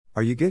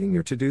Are you getting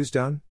your to-dos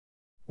done?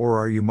 Or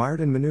are you mired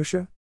in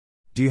minutia?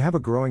 Do you have a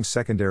growing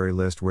secondary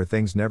list where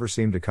things never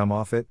seem to come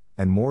off it,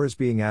 and more is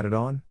being added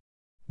on?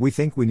 We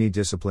think we need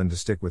discipline to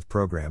stick with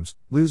programs,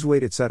 lose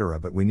weight, etc.,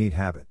 but we need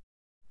habit.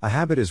 A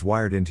habit is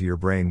wired into your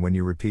brain when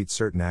you repeat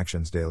certain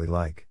actions daily,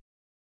 like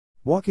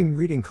walking,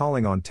 reading,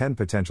 calling on 10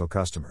 potential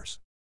customers.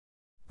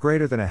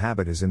 Greater than a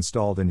habit is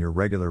installed in your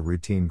regular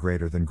routine.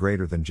 Greater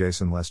than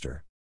Jason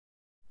Lester.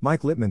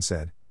 Mike Littman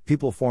said,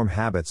 people form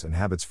habits and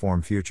habits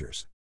form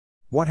futures.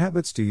 What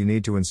habits do you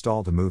need to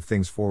install to move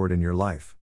things forward in your life?